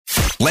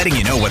letting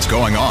you know what's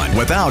going on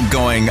without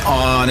going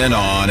on and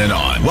on and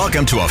on.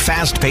 Welcome to a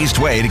fast-paced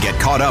way to get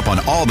caught up on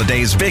all the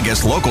day's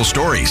biggest local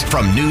stories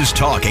from News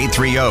Talk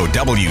 830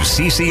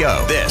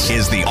 WCCO. This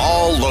is the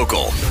All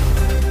Local.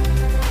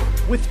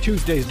 With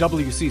Tuesday's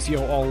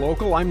WCCO All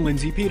Local, I'm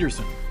Lindsey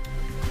Peterson.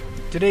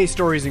 Today's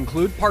stories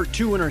include part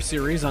 2 in our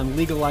series on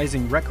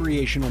legalizing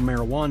recreational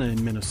marijuana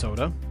in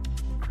Minnesota,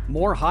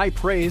 more high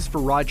praise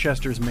for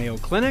Rochester's Mayo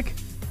Clinic,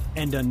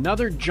 and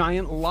another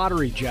giant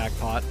lottery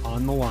jackpot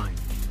on the line.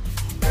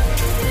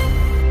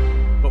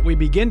 But we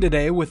begin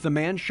today with the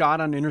man shot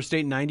on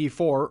Interstate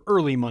 94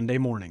 early Monday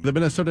morning. The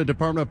Minnesota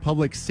Department of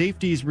Public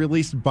Safety's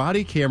released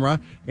body camera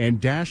and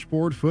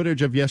dashboard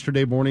footage of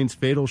yesterday morning's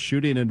fatal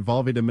shooting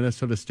involving a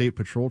Minnesota State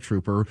Patrol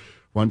trooper.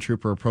 One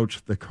trooper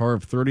approached the car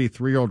of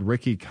 33-year-old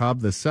Ricky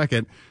Cobb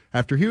II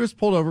after he was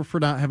pulled over for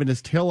not having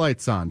his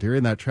taillights on.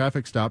 During that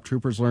traffic stop,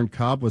 troopers learned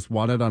Cobb was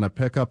wanted on a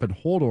pickup and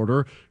hold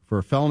order for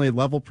a felony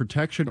level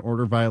protection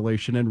order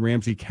violation in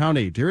Ramsey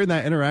County. During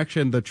that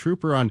interaction, the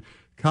trooper on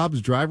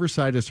Cobb's driver's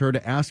side is heard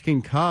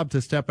asking Cobb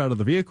to step out of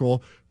the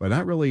vehicle, but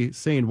not really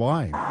saying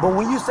why. But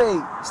when you say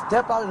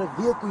step out of the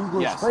vehicle, you go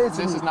explain to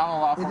me. This is not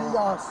unlawful. Hey,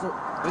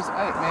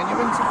 man, you've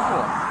been too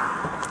cool.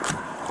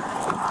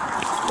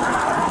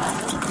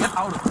 Get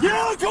out of here. Get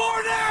out the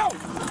door now!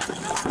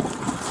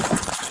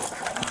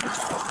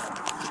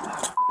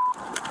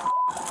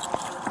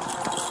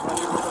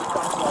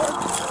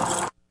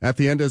 At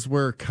the end is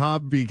where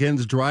Cobb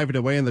begins driving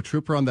away, and the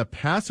trooper on the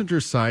passenger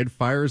side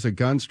fires a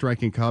gun,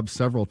 striking Cobb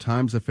several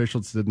times.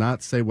 Officials did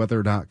not say whether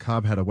or not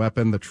Cobb had a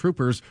weapon. The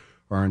troopers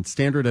are on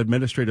standard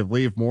administrative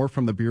leave. More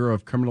from the Bureau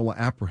of Criminal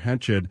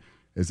Apprehension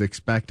is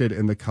expected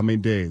in the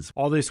coming days.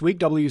 All this week,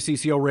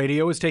 WCCO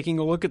Radio is taking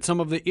a look at some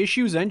of the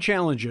issues and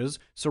challenges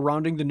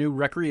surrounding the new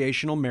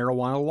recreational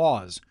marijuana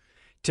laws.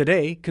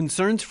 Today,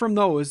 concerns from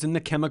those in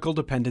the chemical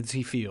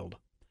dependency field.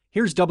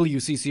 Here's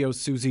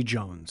WCCO's Susie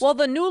Jones. Well,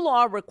 the new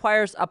law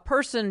requires a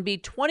person be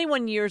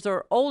 21 years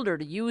or older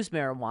to use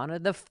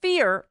marijuana. The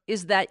fear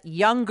is that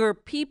younger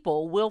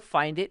people will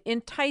find it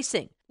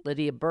enticing.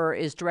 Lydia Burr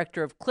is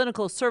director of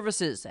clinical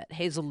services at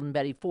Hazel and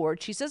Betty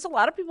Ford. She says a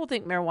lot of people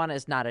think marijuana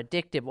is not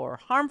addictive or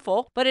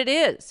harmful, but it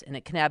is, and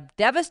it can have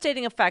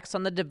devastating effects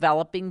on the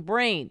developing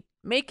brain,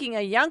 making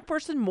a young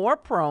person more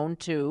prone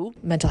to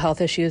mental health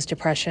issues,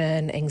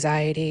 depression,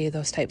 anxiety,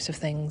 those types of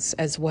things,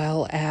 as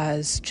well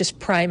as just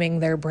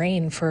priming their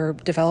brain for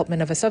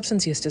development of a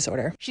substance use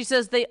disorder. She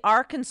says they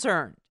are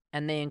concerned,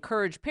 and they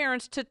encourage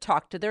parents to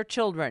talk to their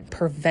children.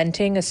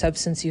 Preventing a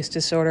substance use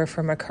disorder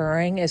from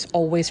occurring is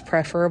always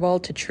preferable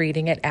to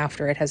treating it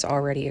after it has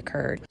already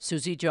occurred.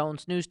 Susie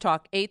Jones, News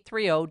Talk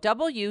 830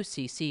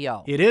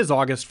 WCCO. It is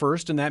August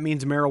 1st, and that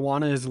means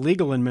marijuana is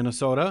legal in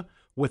Minnesota,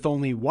 with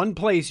only one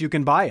place you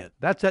can buy it.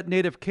 That's at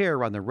Native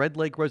Care on the Red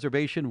Lake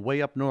Reservation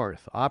way up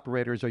north.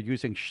 Operators are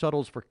using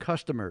shuttles for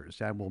customers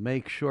and will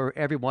make sure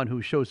everyone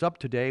who shows up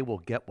today will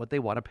get what they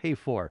want to pay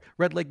for.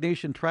 Red Lake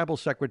Nation Tribal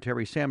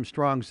Secretary Sam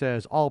Strong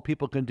says all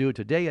people can do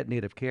today at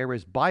Native Care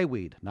is buy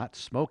weed, not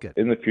smoke it.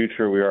 In the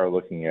future, we are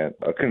looking at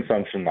a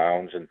consumption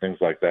lounge and things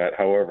like that.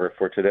 However,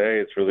 for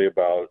today, it's really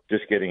about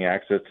just getting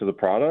access to the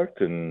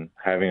product and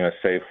having a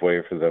safe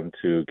way for them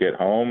to get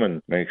home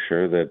and make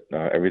sure that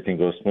everything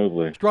goes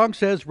smoothly. Strong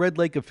says Red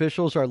Lake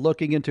officials are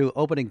looking into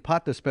opening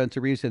pot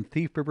dispensaries in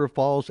Thief River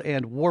Falls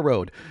and War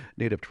Road.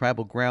 Native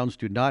tribal grounds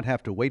do not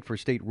have to wait for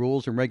state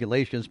rules and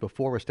regulations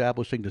before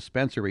establishing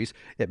dispensaries.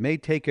 It may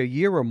take a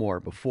year or more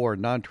before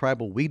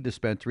non-tribal weed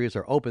dispensaries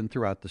are open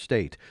throughout the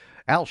state.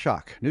 Al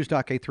Schock, News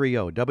Talk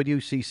 830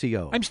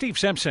 WCCO. I'm Steve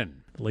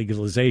Simpson. The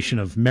legalization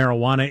of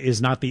marijuana is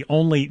not the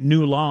only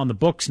new law on the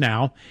books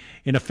now.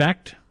 In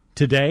effect,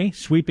 today,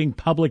 sweeping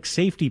public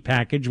safety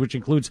package, which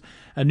includes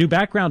a new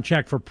background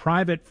check for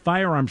private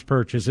firearms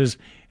purchases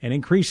and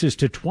increases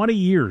to 20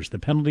 years the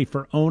penalty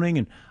for owning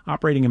and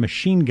operating a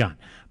machine gun.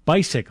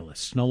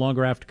 Bicyclists no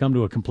longer have to come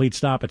to a complete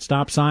stop at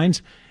stop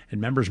signs, and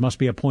members must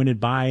be appointed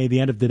by the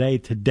end of the day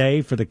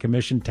today for the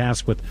commission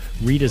tasked with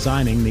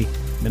redesigning the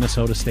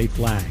Minnesota state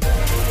flag.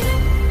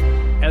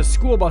 As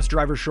school bus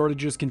driver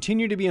shortages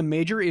continue to be a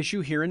major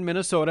issue here in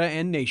Minnesota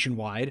and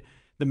nationwide,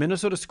 the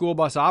Minnesota School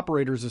Bus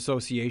Operators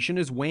Association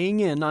is weighing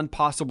in on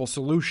possible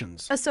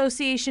solutions.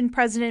 Association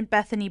President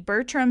Bethany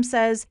Bertram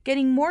says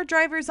getting more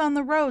drivers on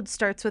the road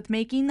starts with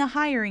making the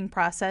hiring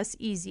process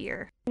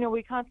easier. You know,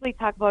 we constantly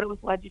talk about it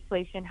with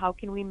legislation. How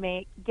can we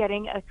make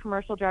getting a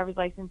commercial driver's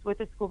license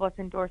with a school bus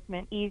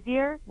endorsement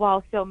easier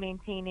while still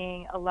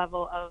maintaining a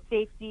level of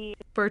safety?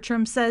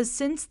 Bertram says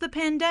since the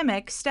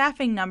pandemic,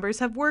 staffing numbers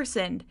have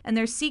worsened, and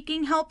they're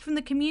seeking help from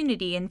the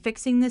community in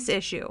fixing this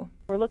issue.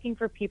 We're looking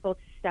for people to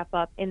step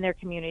up in their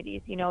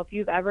communities. You know, if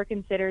you've ever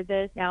considered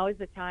this, now is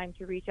the time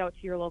to reach out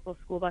to your local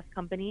school bus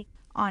company.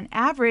 On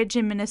average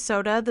in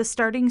Minnesota, the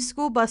starting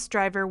school bus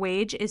driver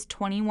wage is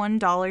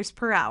 $21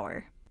 per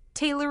hour.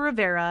 Taylor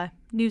Rivera,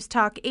 News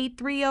Talk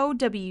 830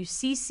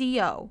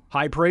 WCCO.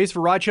 High praise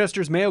for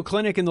Rochester's Mayo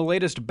Clinic in the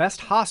latest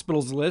Best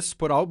Hospitals lists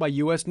put out by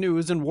U.S.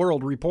 News and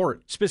World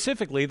Report.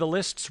 Specifically, the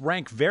lists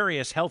rank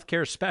various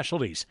healthcare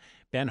specialties.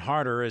 Ben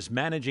Harder is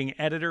managing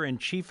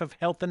editor-in-chief of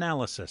Health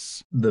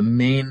Analysis. The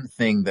main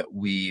thing that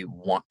we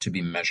want to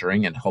be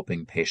measuring and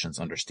helping patients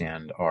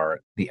understand are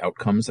the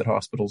outcomes that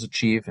hospitals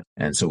achieve.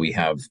 And so we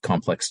have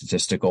complex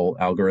statistical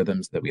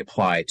algorithms that we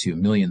apply to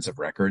millions of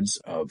records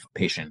of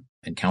patient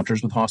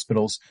encounters with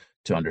hospitals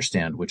to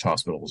understand which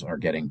hospitals are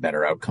getting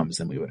better outcomes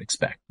than we would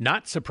expect.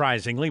 Not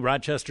surprisingly,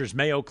 Rochester's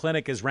Mayo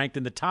Clinic is ranked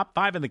in the top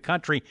 5 in the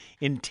country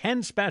in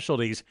 10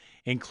 specialties,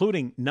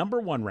 including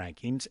number 1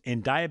 rankings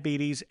in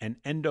diabetes and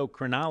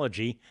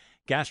endocrinology,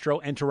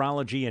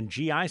 gastroenterology and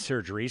GI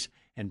surgeries,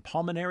 and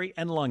pulmonary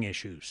and lung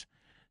issues.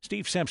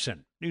 Steve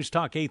Simpson, News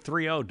Talk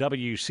 830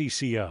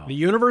 WCCO. The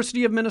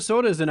University of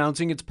Minnesota is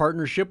announcing its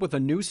partnership with a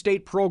new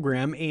state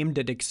program aimed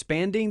at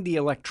expanding the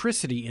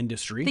electricity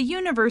industry. The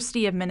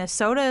University of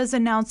Minnesota is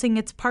announcing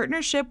its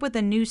partnership with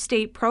a new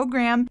state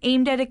program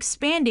aimed at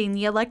expanding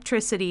the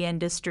electricity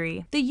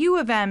industry. The U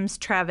of M's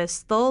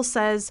Travis Thull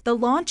says the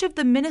launch of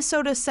the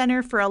Minnesota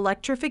Center for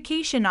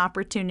Electrification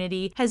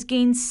Opportunity has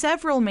gained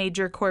several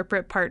major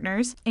corporate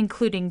partners,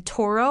 including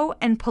Toro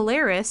and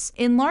Polaris,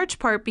 in large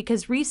part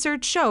because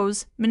research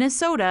shows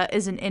Minnesota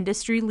is an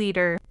industry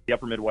leader. The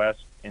Upper Midwest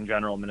in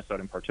general, Minnesota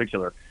in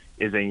particular,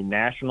 is a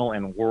national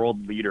and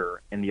world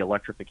leader in the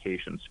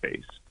electrification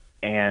space.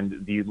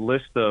 And the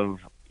list of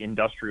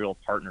industrial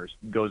partners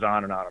goes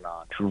on and on and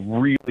on. To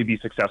really be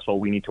successful,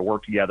 we need to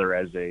work together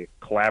as a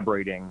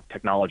collaborating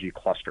technology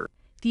cluster.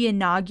 The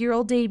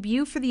inaugural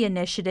debut for the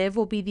initiative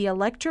will be the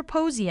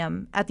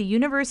Electroposium at the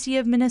University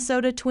of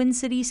Minnesota Twin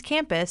Cities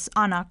campus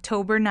on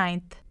October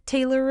 9th.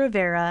 Taylor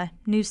Rivera,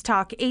 News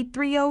Talk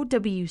 830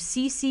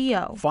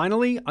 WCCO.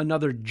 Finally,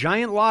 another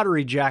giant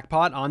lottery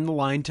jackpot on the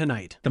line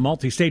tonight. The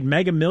multi-state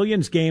Mega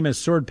Millions game has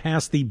soared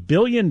past the $1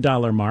 billion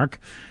mark.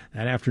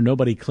 That after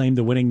nobody claimed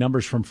the winning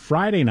numbers from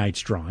Friday night's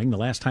drawing. The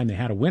last time they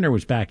had a winner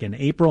was back in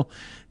April.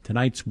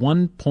 Tonight's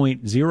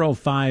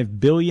 $1.05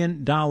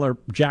 billion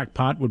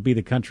jackpot would be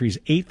the country's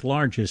 8th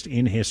largest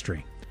in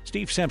history.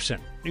 Steve Simpson,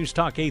 News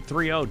Talk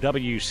 830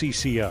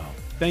 WCCO.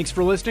 Thanks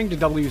for listening to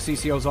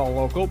WCCO's All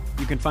Local.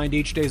 You can find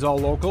each day's All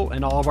Local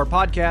and all of our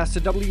podcasts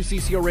at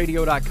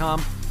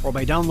WCCOradio.com or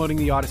by downloading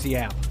the Odyssey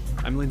app.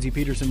 I'm Lindsey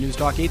Peterson, News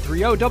Talk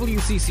 830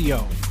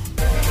 WCCO.